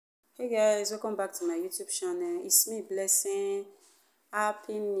Hey guys, welcome back to my YouTube channel. It's me, Blessing.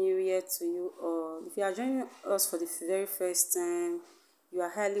 Happy New Year to you all. If you are joining us for the very first time, you are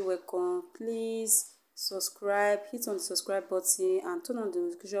highly welcome. Please subscribe, hit on the subscribe button and turn on the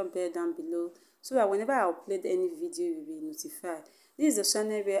notification bell down below so that whenever I upload any video, you will be notified. This is the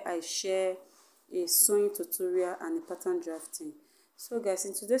channel where I share a sewing tutorial and a pattern drafting. So guys,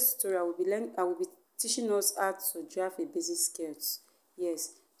 in today's tutorial, I will be teaching us how to draft a basic skirt.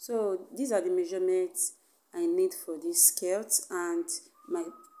 Yes, so these are the measurements I need for this skirt and my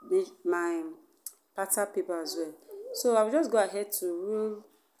pattern paper as well. So I'll just go ahead to rule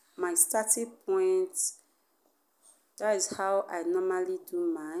my starting point. That is how I normally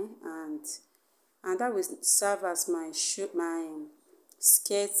do mine, and that will serve as my skirt,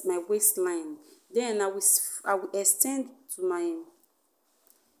 my waistline. Then I will extend to my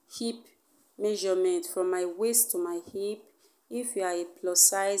hip measurement from my waist to my hip. If you are a plus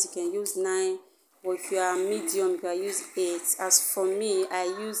size, you can use 9, but if you are medium, you can use 8. As for me, I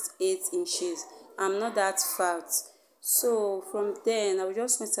used 8 inches. I'm not that fat. So from then, I will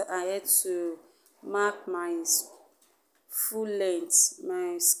just went ahead to mark my full length,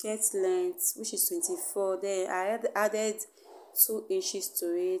 my skirt length, which is 24. Then I had added 2 inches to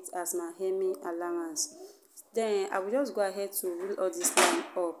it as my hemming allowance. Then I will just go ahead to rule all this line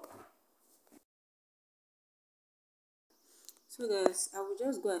up. So guys, I will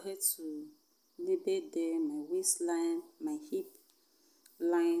just go ahead to label there my waistline, my hip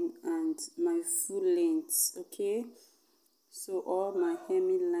line and my full length, okay? So or my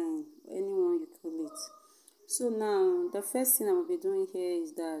hemming line, anyone you call it. So now the first thing I will be doing here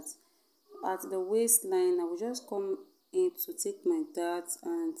is that at the waistline I will just come in to take my dart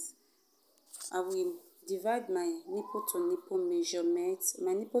and I will divide my nipple to nipple measurement.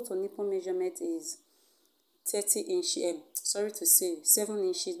 My nipple to nipple measurement is 30 inches, sorry to say 7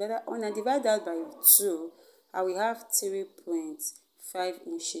 inches, but when I divide that by 2, I will have 3.5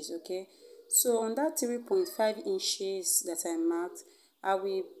 inches, okay? So on that 3.5 inches that I marked, I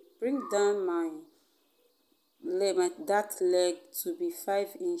will bring down my that leg to be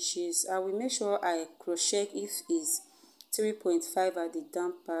 5 inches. I will make sure I crochet if it's 3.5 at the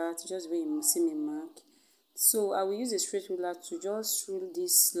down part, just where you see me mark. So I will use a straight ruler to just rule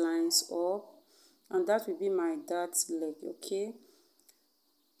these lines up, and that will be my dart leg, okay?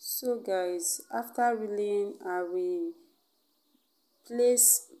 So guys, after ruling, I will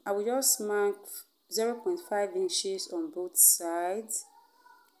just mark 0.5 inches on both sides.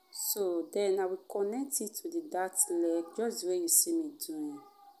 So then I will connect it to the dart leg just the way you see me doing.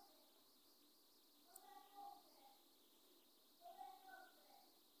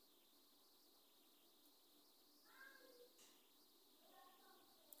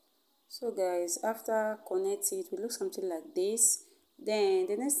 So guys, after connecting it will look something like this. Then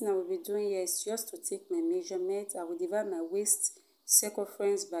the next thing I will be doing here is just to take my measurement. I will divide my waist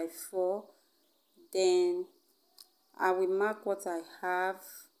circumference by 4. Then I will mark what I have.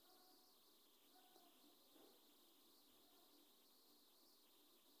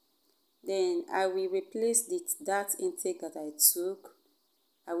 Then I will replace that intake that I took.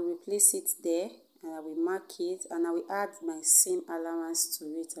 I will replace it there and I will mark it, and I will add my seam allowance to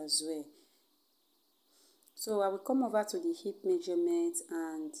it as well. So I will come over to the hip measurement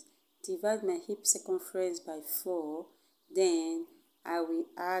and divide my hip circumference by 4. Then I will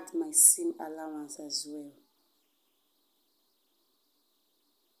add my seam allowance as well.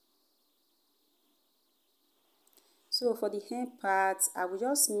 So for the hem part, I will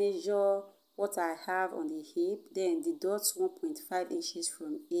just measure what I have on the hip, then deduct 1.5 inches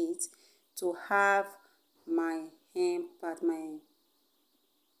from it to have my hem part, my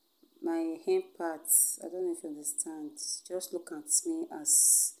hem parts. I don't know if you understand. Just look at me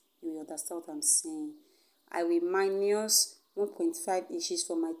as you will understand what I'm saying. I will minus 1.5 inches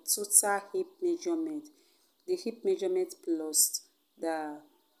for my total hip measurement. The hip measurement plus the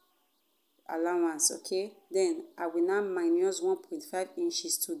allowance, okay? Then I will now minus 1.5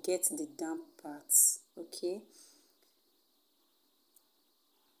 inches to get the down parts, okay?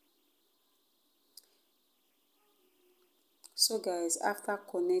 So guys, after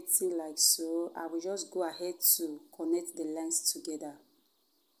connecting like so, I will just go ahead to connect the lines together.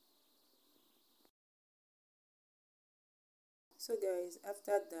 So guys,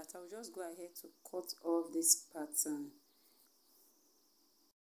 after that, I will just go ahead to cut off this pattern.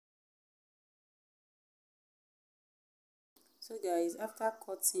 So guys, after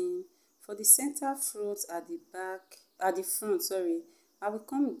cutting, for the center front at the front, sorry, I will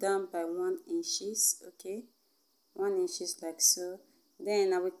come down by 1 inches, okay? 1 inches like so.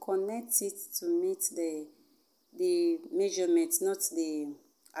 Then I will connect it to meet the measurement, not the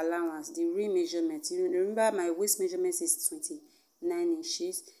allowance, the real measurement. You remember my waist measurement is 29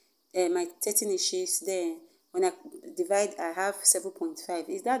 inches, my 13 inches. Then when I divide, I have 7.5.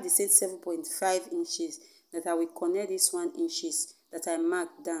 Is that the same 7.5 inches that I will connect this 1 inches that I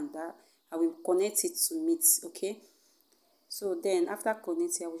marked down, that I will connect it to meet? Okay, so then after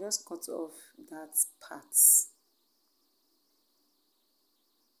connecting, I will just cut off that part.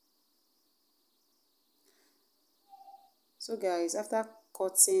 So guys, after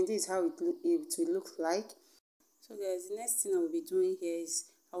cutting, this is how it will look like. So guys, the next thing I will be doing here is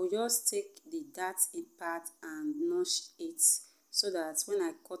I will just take the dart in part and notch it, so that when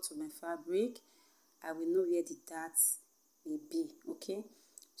I cut to my fabric, I will know where the dart will be. Okay,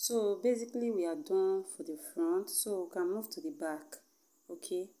 so basically we are done for the front, so we can move to the back.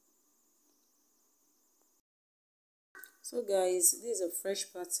 Okay, so guys, this is a fresh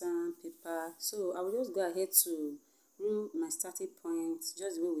pattern paper, so I will just go ahead to rule my starting point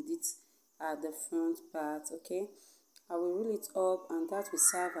just the way we did at the front part. Okay, I will roll it up, and that will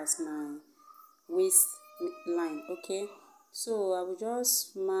serve as my waist line. Okay, so I will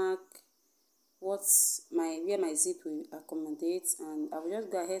just mark where my zip will accommodate, and I will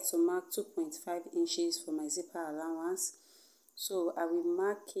just go ahead to mark 2.5 inches for my zipper allowance. So I will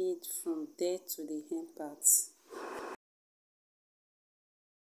mark it from there to the hem part.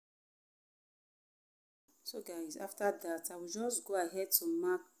 So guys, after that, I will just go ahead to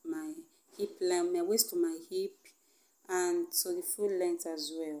mark my hip line, my waist to my hip, and to the full length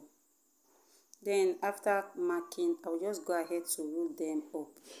as well. Then after marking, I will just go ahead to roll them up.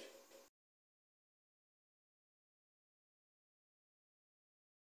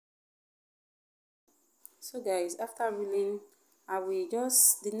 So guys, after rolling,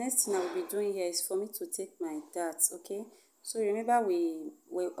 the next thing I will be doing here is for me to take my darts. Okay, so remember we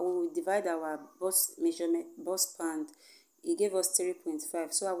divide our bust measurement, bust band. It gave us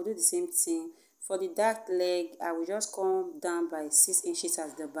 3.5, so I will do the same thing for the dart leg. I will just come down by 6 inches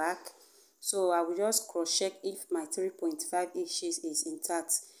at the back, so I will just cross check if my 3.5 inches is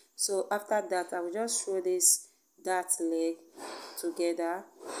intact. So after that, I will just throw this dart leg together,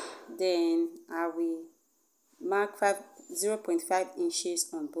 then I will mark 0.5 inches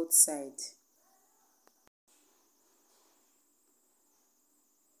on both sides.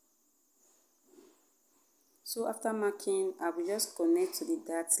 So after marking, I will just connect to the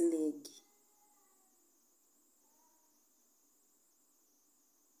dart leg.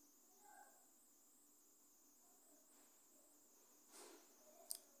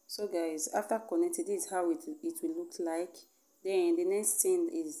 So guys, after connecting, this is how it will look like. Then the next thing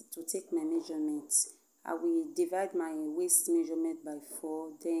is to take my measurements. I will divide my waist measurement by 4,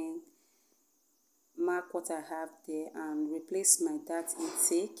 then mark what I have there and replace my dart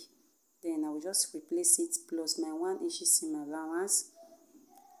intake. Then I will just replace it plus my 1 inch seam allowance.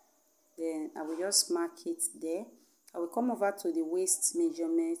 Then I will just mark it there. I will come over to the waist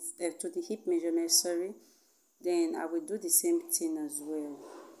measurement, to the hip measurement, sorry. Then I will do the same thing as well.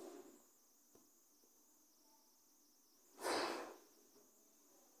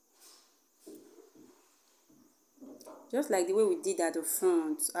 Just like the way we did at the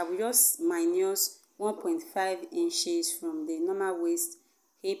front, I will just minus 1.5 inches from the normal waist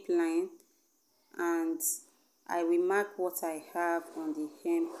hip line, and I will mark what I have on the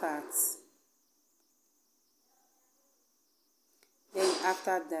hem part. Then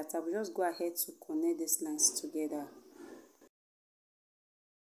after that, I will just go ahead to connect these lines together.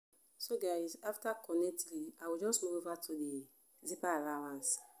 So guys, after connecting, I will just move over to the zipper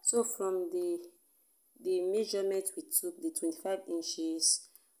allowance. So from the measurement we took, the 25 inches,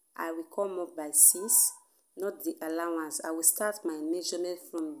 I will come up by 6, not the allowance. I will start my measurement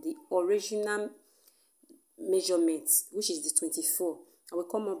from the original measurement, which is the 24. I will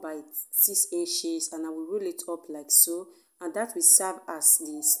come up by 6 inches, and I will roll it up like so, and that will serve as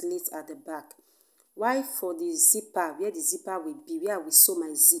the slit at the back. While for the zipper, where the zipper will be, where I will sew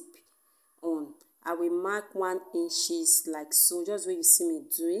my zip on, I will mark 1 inches like so, just where you see me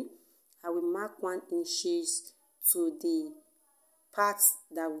doing. I will mark 1 inches to the part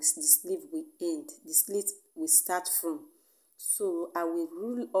that the sleeve will end, the slit will start from. So I will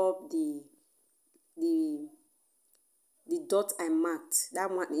roll up the dot I marked, that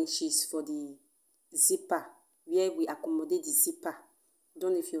 1 inches for the zipper, where we accommodate the zipper.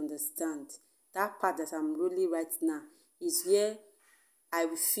 Don't know if you understand. That part that I'm rolling right now is where I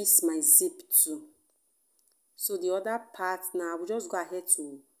will fix my zip to. So the other part now, I will just go ahead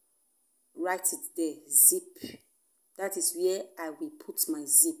to write it there, zip. That is where I will put my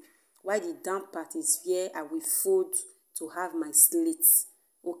zip. While the down part is where I will fold to have my slit.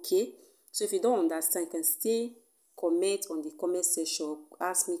 Okay, so if you don't understand, you can stay comment on the comment section,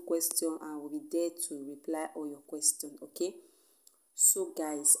 ask me question, and I will be there to reply all your question. Okay, so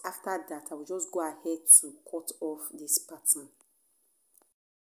guys, after that I will just go ahead to cut off this pattern.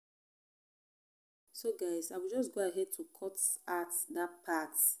 So guys, I will just go ahead to cut out that part,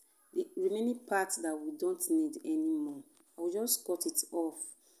 the remaining part that we don't need anymore. I will just cut it off.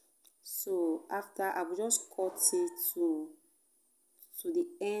 So after, I will just cut it to the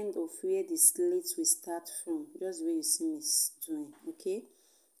end of where the slit will start from, just where you see me doing. Okay,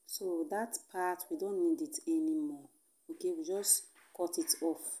 so that part we don't need it anymore. Okay, we just cut it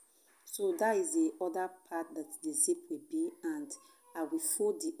off. So that is the other part that the zip will be, and I will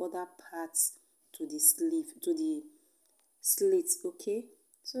fold the other part to the sleeve, to the slit. Okay,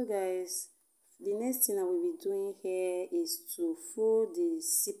 so guys, the next thing I will be doing here is to fold the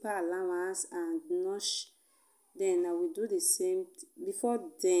zipper allowance and notch. Then I will do the same. Before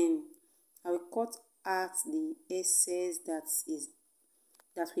then, I will cut out the excess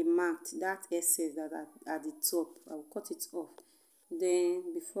that we marked, that excess that at the top. I will cut it off.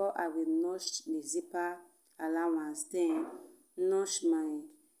 Then before I will notch the zipper allowance, then notch my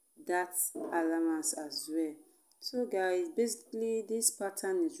that allowance as well. So guys, basically this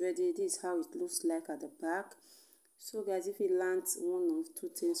pattern is ready. This is how it looks like at the back. So guys, if you learned one or two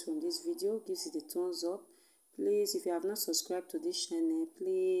things from this video, give it a thumbs up. Please, if you have not subscribed to this channel,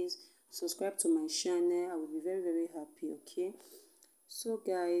 please subscribe to my channel. I will be very happy. Okay, so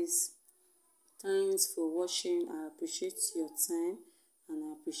guys, thanks for watching. I appreciate your time and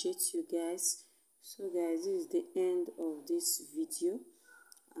I appreciate you guys. So guys, this is the end of this video,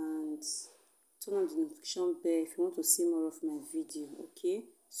 and turn on the notification bell if you want to see more of my video. Okay,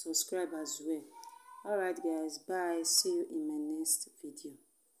 subscribe as well. Alright guys, bye. See you in my next video.